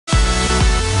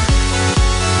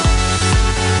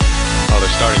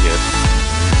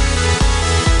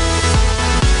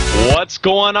What's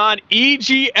going on,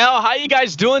 EGL? How you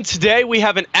guys doing today? We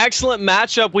have an excellent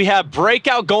matchup. We have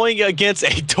Breakout going against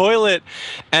a toilet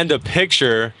and a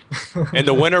picture in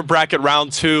the winner bracket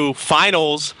round 2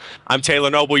 finals. I'm Taylor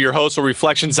Noble, your host of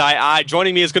Reflections II.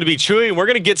 Joining me is going to be Chewy, and we're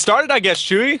going to get started, I guess,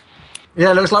 Chewy.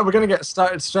 Yeah, it looks like we're going to get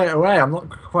started straight away. I'm not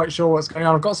quite sure what's going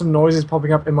on. I've got some noises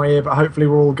popping up in my ear, but hopefully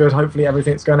we're all good. Hopefully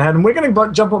everything's going ahead. And we're going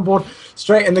to jump on board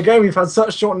straight in the game. We've had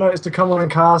such short notice to come on and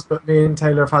cast, but me and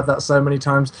Taylor have had that so many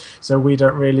times, so we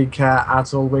don't really care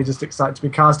at all. We're just excited to be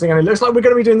casting. And it looks like we're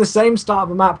going to be doing the same start of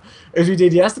the map as we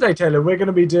did yesterday, Taylor. We're going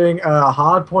to be doing a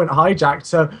hard point hijacked.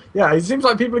 So, yeah, it seems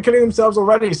like people are killing themselves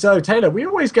already. So, Tayller, we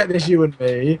always get this, you and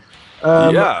me.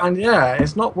 And yeah,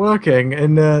 it's not working,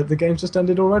 and the game's just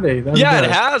ended already. Yeah,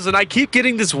 it has, and I keep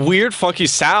getting this weird, funky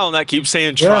sound that keeps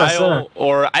saying trial,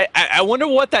 or I wonder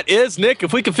what that is, Nick,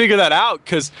 if we can figure that out,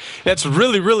 because that's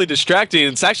really, really distracting.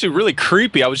 It's actually really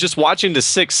creepy. I was just watching The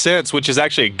Sixth Sense, which is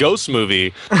actually a ghost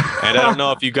movie, and I don't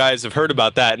know if you guys have heard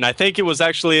about that, and I think it was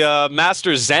actually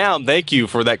Master Zam. Thank you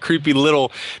for that creepy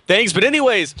little things. But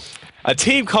anyways, a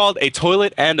team called A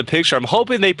Toilet and a Picture. I'm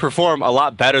hoping they perform a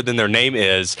lot better than their name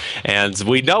is. And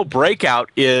we know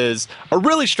Breakout is a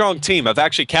really strong team. I've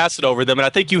actually casted over them, and I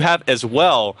think you have as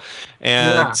well.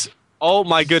 And oh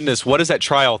my goodness, what is that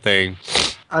trial thing?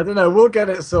 I don't know. We'll get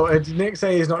it sorted. Nick's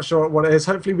saying he's not sure what it is.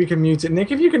 Hopefully we can mute it.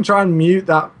 Nick, if you can try and mute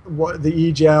that,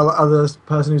 the EGL, other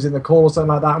person who's in the call or something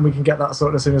like that, and we can get that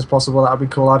sorted as soon as possible, that would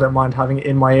be cool. I don't mind having it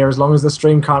in my ear as long as the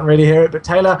stream can't really hear it. But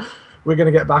Taylor, we're going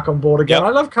to get back on board again. Yep. I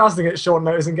love casting at short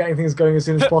notice and getting things going as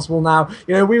soon as possible now.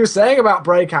 You know, we were saying about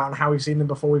Breakout and how we've seen them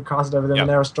before. We've casted over them, and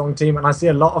they're a strong team. And I see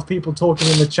a lot of people talking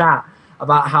in the chat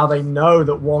about how they know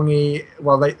that Wongy,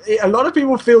 well, a lot of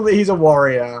people feel that he's a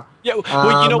warrior. Yeah,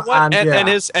 well, you know what?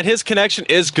 And his connection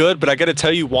is good, but I got to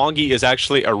tell you, Wongy is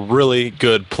actually a really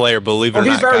good player. Believe it or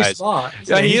not, guys. He's very smart.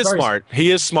 Yeah, he is smart.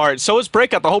 He is smart. So is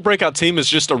Breakout. The whole Breakout team is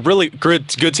just a really good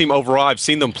team overall. I've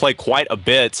seen them play quite a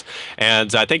bit,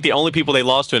 and I think the only people they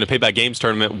lost to in a Payback Games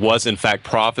tournament was, in fact,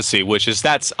 Prophecy,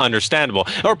 that's understandable.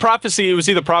 Or Prophecy. It was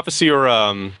either Prophecy or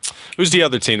who's the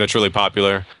other team that's really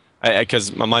popular?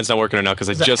 Because my mind's not working right now because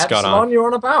I just got on. Epsilon you're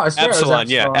on about?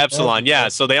 Epsilon, yeah.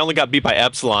 So they only got beat by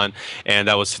Epsilon, and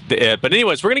that was it. But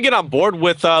anyways, we're going to get on board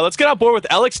with, let's get on board with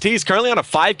LXT. He's currently on a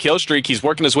 5-kill streak. He's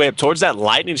working his way up towards that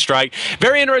Lightning Strike.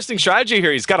 Very interesting strategy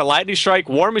here. He's got a Lightning Strike,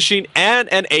 War Machine,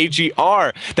 and an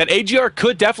AGR. That AGR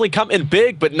could definitely come in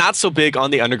big, but not so big on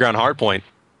the Underground Hardpoint.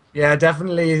 Yeah,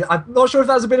 definitely. I'm not sure if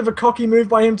that's a bit of a cocky move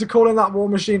by him to call in that War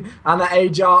Machine and that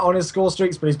AGR on his score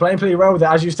streaks, but he's playing pretty well with it.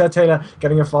 As you said, Taylor,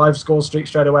 getting a 5-score streak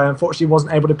straight away. Unfortunately,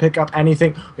 wasn't able to pick up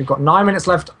anything. We've got 9 minutes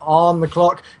left on the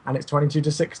clock, and it's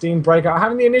 22-16 Breakout.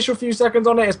 Having the initial few seconds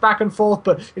on it, it's back and forth,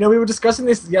 but, you know, we were discussing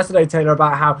this yesterday, Taylor,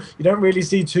 about how you don't really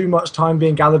see too much time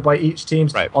being gathered by each team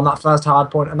on that first hard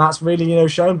point, and that's really, you know,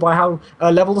 shown by how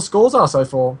level the scores are so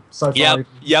far.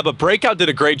 Yeah, but Breakout did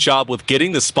a great job with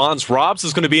getting the spawns. Robs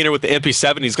is going to be in here with the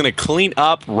MP7. He's going to clean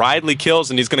up Ridley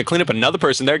kills, and he's going to clean up another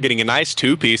person there, getting a nice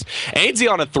 2-piece. Ainsley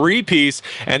on a 3-piece,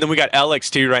 and then we got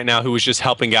LXT right now, who was just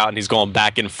helping out, and he's going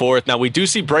back and forth. Now, we do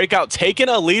see Breakout taking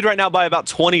a lead right now by about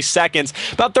 20 seconds,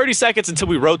 about 30 seconds until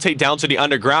we rotate down to the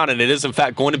underground, and it is, in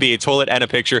fact, going to be A Toilet and a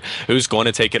Picture who's going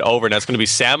to take it over, and that's going to be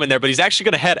Sam in there, but he's actually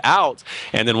going to head out,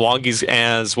 and then Wongy's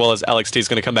as well as LXT is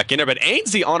going to come back in there. But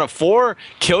Ainsley on a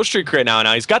 4-kill streak right now.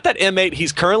 Now, he's got that M8.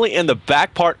 He's currently in the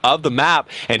back part of the map,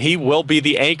 and he will be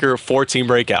the anchor for Team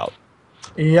Breakout.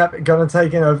 Yep, going to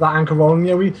take in over that anchor role.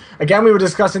 Yeah, we were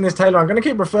discussing this, Taylor. I'm going to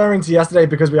keep referring to yesterday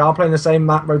because we are playing the same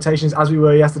map rotations as we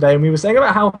were yesterday, and we were saying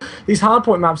about how these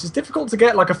hardpoint maps, it's difficult to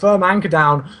get like a firm anchor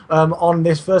down on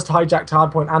this first hijacked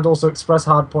hardpoint and also express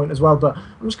hardpoint as well. But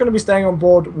I'm just going to be staying on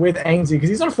board with Ainsley because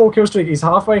he's on a 4-kill streak. He's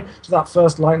halfway to that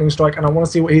first Lightning Strike, and I want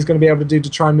to see what he's going to be able to do to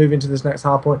try and move into this next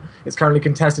hardpoint. It's currently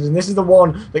contested, and this is the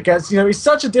one that gets, you know, he's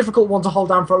such a difficult one to hold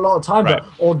down for a lot of time. But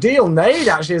Ordeal Nade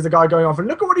actually is the guy going off, and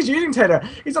look at what he's using, Taylor.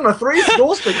 He's on a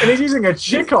 3-score streak, and he's using a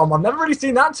chick-com. I've never really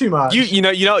seen that too much.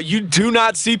 You do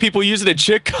not see people using a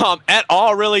chick-com at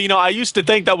all, really. You know, I used to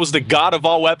think that was the god of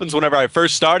all weapons whenever I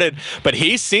first started, but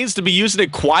he seems to be using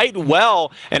it quite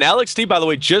well. And LXT, by the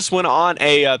way, just went on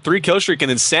a 3-kill streak, and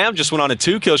then Sam just went on a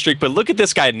 2-kill streak. But look at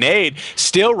this guy, Nade,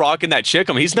 still rocking that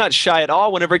chick-com. He's not shy at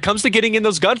all whenever it comes to getting in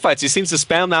those gunfights. He seems to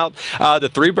spam out the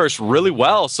 3-burst really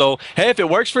well. So, hey, if it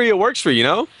works for you, it works for you, you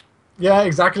know? Yeah,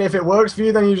 exactly. If it works for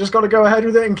you, then you just got to go ahead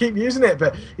with it and keep using it.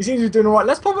 But he seems to be doing all right.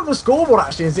 Let's pop up the scoreboard,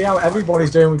 actually, and see how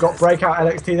everybody's doing. We've got Breakout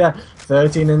LXT there,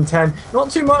 13 and 10. Not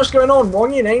too much going on.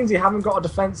 Wongy and Ainsley haven't got a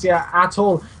defense yet at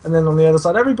all. And then on the other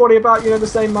side, everybody about, the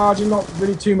same margin. Not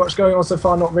really too much going on so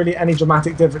far. Not really any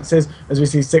dramatic differences, as we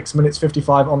see 6 minutes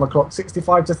 55 on the clock.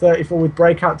 65 to 34 with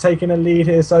Breakout taking a lead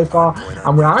here so far.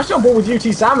 And we're actually on board with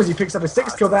UT Sam as he picks up a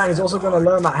 6 kill there. And he's also going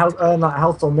to earn that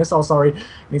Healthstorm missile, sorry. And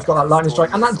he's got that lightning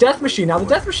strike. And that Death Machine. Now, the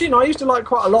Death Machine I used to like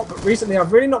quite a lot, but recently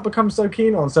I've really not become so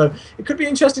keen on. So it could be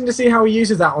interesting to see how he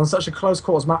uses that on such a close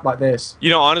quarters map like this.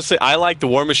 Honestly, I like the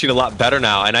War Machine a lot better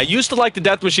now. And I used to like the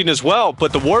Death Machine as well,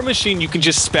 but the War Machine, you can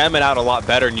just spam it out a lot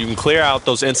better, and you can clear out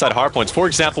those inside hardpoints. For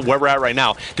example, where we're at right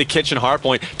now, the kitchen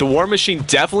hardpoint, the War Machine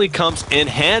definitely comes in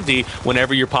handy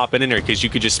whenever you're popping in there, because you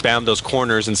could just spam those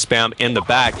corners and spam in the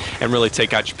back and really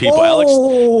take out your people. Oh. Alex,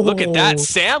 look at that.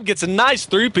 Sam gets a nice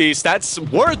 3-piece. That's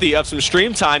worthy of some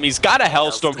stream time. He's got a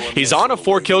Hellstorm. He's on a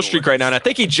 4-kill streak right now, and I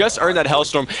think he just earned that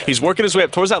Hellstorm. He's working his way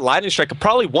up towards that lightning strike,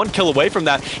 probably 1 kill away from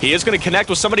that. He is going to connect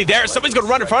with somebody there. Somebody's going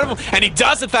to run in front of him, and he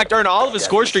does, in fact, earn all of his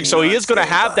score streaks, so he is going to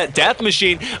have that Death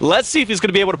Machine. Let's see if he's going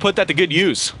to be able to put that to good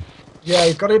use. Yeah,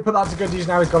 he's got to put that to good use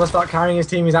now. He's got to start carrying his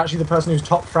team. He's actually the person who's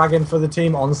top fragging for the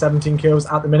team on 17 kills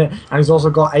at the minute. And he's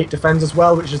also got 8 defends as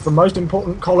well, which is the most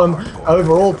important column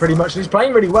overall, pretty much. And he's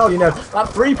playing really well. That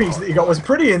 3-piece that he got was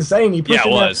pretty insane. He pushed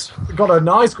got a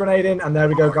nice grenade in, and there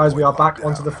we go, guys. We are back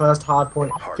onto the first hard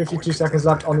point. 52 seconds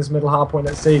left on this middle hard point.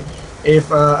 Let's see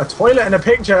if a toilet and a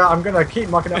picture, I'm going to keep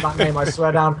mucking up that name, I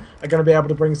swear down, are going to be able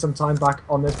to bring some time back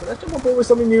on this. But let's jump on board with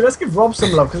something new. Let's give Rob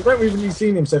some love, because I don't really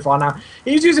seen him so far now.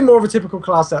 He's using more of a typical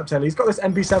class setup, Taylor. He's got this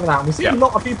MP7 out, and we see a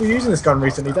lot of people using this gun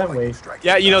recently, don't we?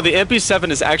 Yeah, the MP7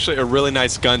 is actually a really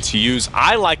nice gun to use.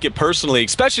 I like it personally,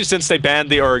 especially since they banned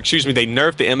they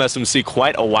nerfed the MSMC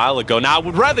quite a while ago. Now, I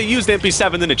would rather use the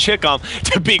MP7 than a Chicom,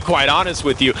 to be quite honest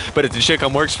with you. But if the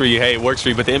Chicom works for you, hey, it works for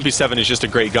you. But the MP7 is just a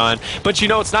great gun. But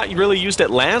it's not really used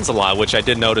at lands a lot, which I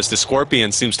did notice. The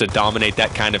Scorpion seems to dominate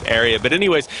that kind of area. But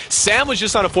anyways, Sam was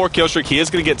just on a 4-kill streak. He is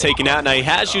going to get taken out. Now, he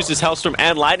has used his Hellstorm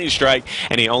and Lightning Strike,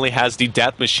 and he only has the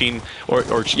Death Machine,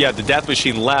 the Death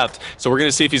Machine left. So we're going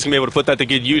to see if he's going to be able to put that to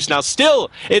good use. Now,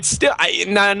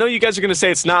 I know you guys are going to say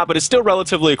it's not, but it's still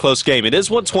relatively a close game. It is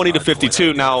 120 to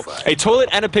 52. Now, a toilet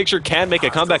and a picture can make a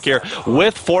comeback here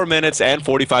with 4 minutes and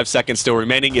 45 seconds still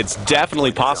remaining. It's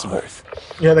definitely possible.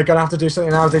 Yeah, they're going to have to do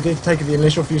something now. They did take the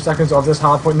initial few seconds of this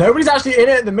hard point. Nobody's actually in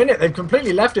it at the minute. They've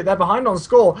completely left it. They're behind on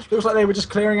score. Looks like they were just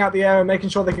clearing out the area and making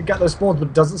sure they could get those spawns, but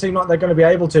it doesn't seem like they're going to be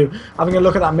able to. Having a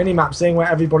look at that mini-map, seeing where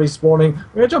everybody's spawning.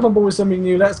 We're going to jump on board with something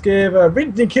new. Let's give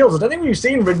Ridney kills. I don't think we've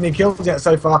seen Ridney kills yet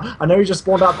so far. I know he just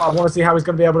spawned up, but I want to see how he's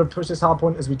going to be able to push this hard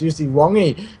point, as we do see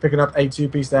Wongy picking up a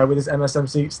 2-piece there with his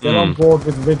MSMC. Still on board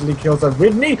with Ridley kills. So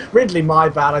Ridley, my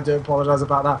bad. I do apologize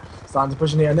about that. Starting to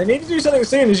push in here, and they need to do something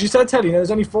soon, as you said, Teddy.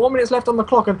 There's only 4 minutes left on the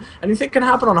clock, and anything can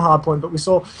happen on a hard point. But we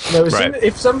saw,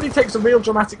 if somebody takes a real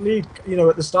dramatic lead,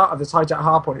 at the start of this high-tech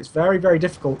hard point, it's very, very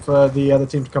difficult for the other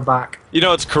team to come back.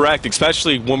 It's correct,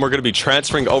 especially when we're going to be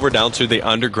transferring over down to the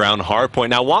underground hard point.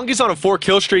 Now, Wongy's on a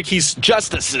 4-kill streak. He's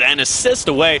just an assist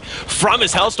away from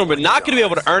his Hellstorm, but not going to be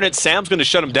able to earn it. Sam's going to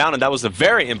shut him down, and that was a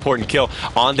very important kill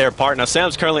on their part. Now,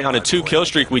 Sam's currently on a 2-kill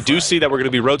streak. We do see that we're going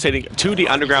to be rotating to the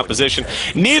underground position.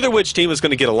 Neither which team is going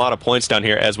to get a lot of points down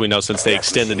here, as we know, since they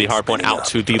extended the hardpoint out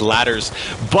to the ladders.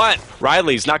 But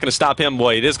Riley's not going to stop him.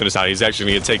 Boy, it is going to stop. He's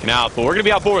actually going to get taken out. But we're going to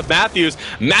be out board with Matthews.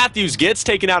 Matthews gets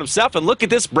taken out himself. And look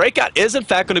at this. Breakout is, in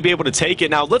fact, going to be able to take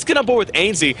it. Now, let's get on board with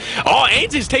Ainsley. Oh,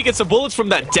 Ainsley's taking some bullets from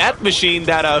that Death Machine.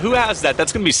 Who has that?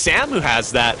 That's going to be Sam who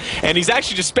has that. And he's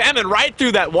actually just spamming right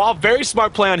through that wall. Very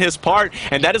smart play on his part.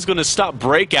 And that is going to stop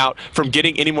Breakout from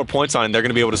getting any more points on it. They're going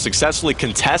to be able to successfully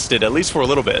contest it, at least for a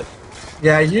little bit.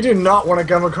 Yeah, you do not want to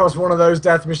come across one of those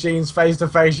Death Machines face to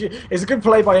face. It's a good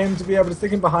play by him to be able to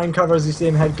stick him behind cover, as you see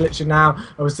him head glitching now.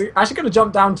 I was actually going to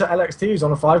jump down to LXT, who's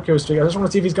on a 5-kill streak. I just want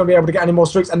to see if he's going to be able to get any more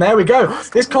streaks. And there we go.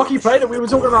 This cocky play that we were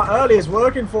talking about earlier is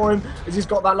working for him, as he's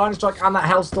got that lightning strike and that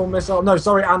Hellstorm missile. No,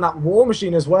 sorry, and that War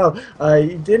Machine as well.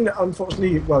 He didn't,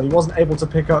 unfortunately, he wasn't able to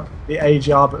pick up the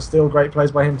AGR, but still great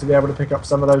plays by him to be able to pick up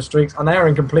some of those streaks. And they are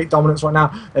in complete dominance right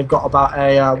now. They've got about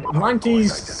a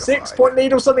 96-point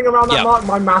lead or something around that mark.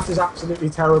 My math is absolutely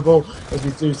terrible, as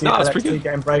we do see LXT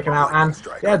getting breaking out. And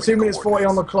yeah, 2 minutes 40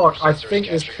 on the clock. I think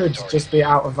this could just be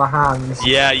out of the hands.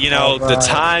 Yeah, the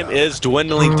time is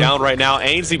dwindling down right now.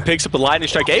 Ainsley picks up a lightning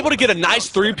strike, able to get a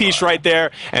nice 3-piece right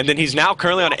there, and then he's now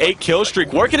currently on an 8-kill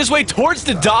streak, working his way towards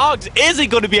the dogs. Is he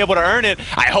going to be able to earn it?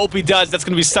 I hope he does. That's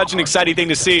going to be such an exciting thing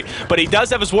to see. But he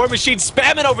does have his War Machine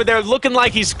spamming over there, looking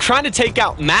like he's trying to take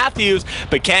out Matthews,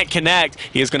 but can't connect.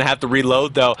 He is going to have to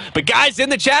reload, though. But guys, in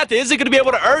the chat, is he going going to be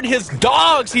able to earn his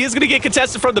dogs? He is going to get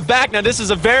contested from the back. Now, this is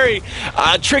a very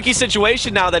tricky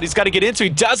situation now that he's got to get into. He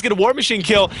does get a War Machine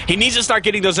kill. He needs to start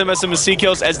getting those MSMC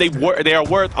kills as they are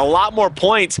worth a lot more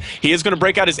points. He is going to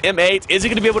break out his M8. Is he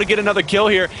going to be able to get another kill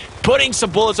here? Putting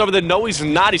some bullets over the... No, he's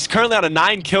not. He's currently on a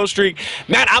 9-kill streak.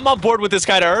 Man, I'm on board with this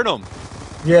guy to earn him.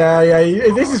 Yeah,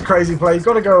 this is crazy play. You've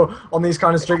got to go on these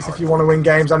kind of streaks if you want to win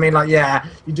games. I mean, like, yeah,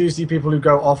 you do see people who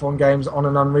go off on games on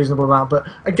an unreasonable amount. But,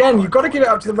 again, you've got to give it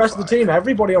up to the rest of the team.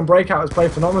 Everybody on Breakout has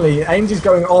played phenomenally. Ainsley's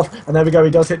going off, and there we go. He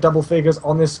does hit double figures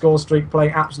on this score streak,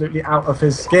 playing absolutely out of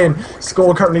his skin.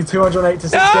 Score currently 208 to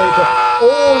 68. But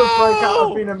all of Breakout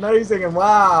have been amazing. And,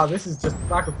 wow, this is just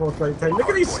back and forth great take. Look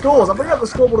at these scores. I'll bring up the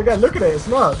scoreboard again. Look at it. It's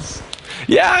nuts.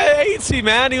 Yeah, Ainsley,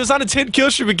 man. He was on a 10-kill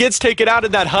streak, but gets taken out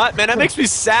in that hut. Man, that makes me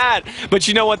sad. But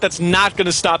you know what? That's not going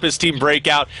to stop his team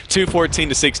Breakout. 214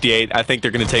 to 68. I think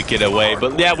they're going to take it away.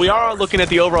 But yeah, we are looking at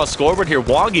the overall scoreboard here.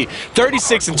 Wongi,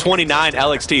 36 and 29.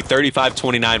 LXT,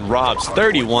 35-29. Robs,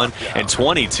 31 and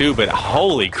 22. But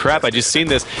holy crap, I just seen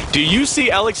this. Do you see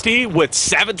LXT with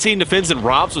 17 defense and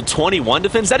Robs with 21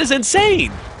 defense? That is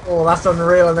insane. Oh, that's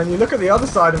unreal. And then you look at the other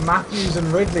side, and Matthews and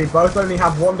Ridley both only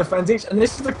have 1 defense each. And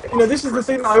this is the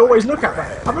thing that I always look at.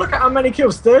 Have a look at how many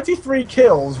kills. 33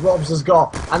 kills Robs has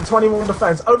got, and 21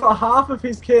 defense. Over half of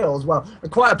his kills, well,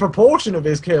 quite a proportion of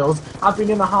his kills, have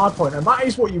been in the hard point. And that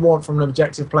is what you want from an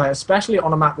objective player, especially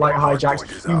on a map like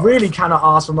Hijacks. You really cannot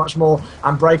ask for much more.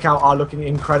 And Breakout are looking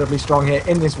incredibly strong here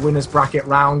in this winners bracket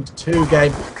round 2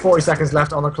 game. 40 seconds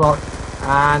left on the clock.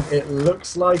 And it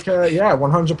looks like, yeah,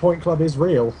 100-point club is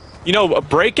real. You know,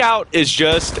 Breakout is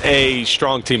just a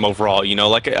strong team overall, you know,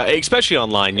 like, especially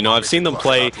online. You know, I've seen them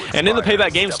play, and in the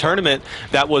Payback Games tournament,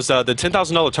 that was the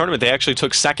 $10,000 tournament, they actually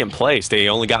took 2nd place. They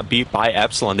only got beat by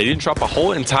Epsilon. They didn't drop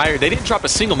they didn't drop a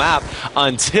single map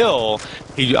until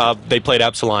they played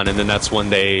Epsilon, and then that's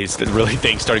when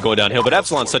things started going downhill. But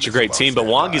Epsilon's such a great team, but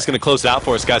Wongi's going to close it out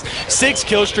for us, guys.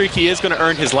 6-kill streak. He is going to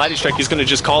earn his lightning strike. He's going to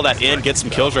just call that in, get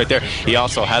some kills right there. He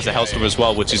also has a Hellstorm as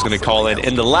well, which he's going to call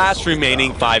in the last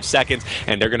remaining 5 seconds,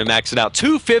 and they're going to max it out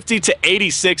 250 to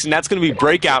 86, and that's going to be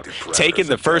Breakout taking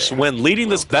the first win, leading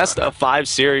this best-of-5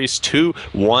 series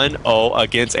 2-1-0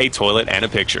 against a toilet and a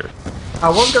picture. I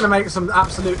was going to make some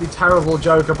absolutely terrible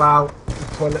joke about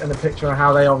the toilet and the picture and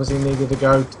how they obviously needed to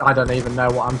go. I don't even know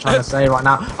what I'm trying to say right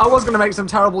now. I was going to make some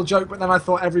terrible joke, but then I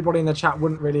thought everybody in the chat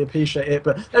wouldn't really appreciate it.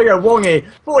 But there you go, Wongi,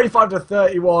 45 to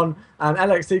 31. And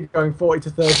LXT going 40 to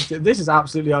 32. This is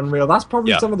absolutely unreal. That's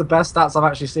probably some of the best stats I've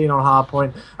actually seen on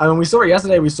Hardpoint. I mean, we saw it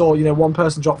yesterday. We saw, you know, one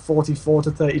person drop 44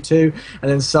 to 32, and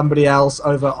then somebody else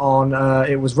over on,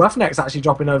 it was Roughnecks actually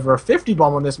dropping over a 50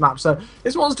 bomb on this map. So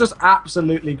this one's just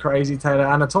absolutely crazy, Taylor.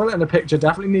 And a toilet and a picture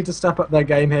definitely need to step up their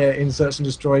game here in Search and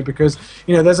Destroy, because,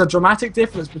 you know, there's a dramatic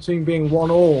difference between being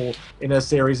 1-all in a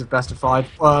series of best of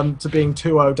 5 to being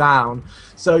 2-0 down.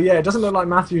 So, yeah, it doesn't look like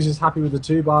Matthews is happy with the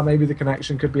 2-bar. Maybe the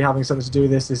connection could be having something to do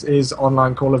with this. This is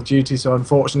online Call of Duty, so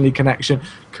unfortunately connection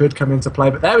could come into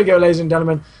play. But there we go, ladies and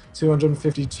gentlemen.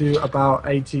 252, about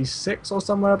 86 or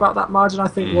somewhere about that margin, I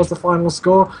think, was the final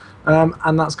score.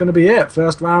 And that's going to be it.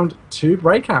 First round to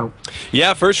Breakout.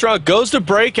 Yeah, first round goes to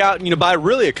Breakout, you know, by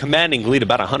really a commanding lead,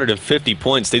 about 150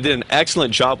 points. They did an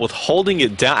excellent job with holding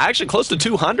it down, actually close to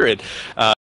 200.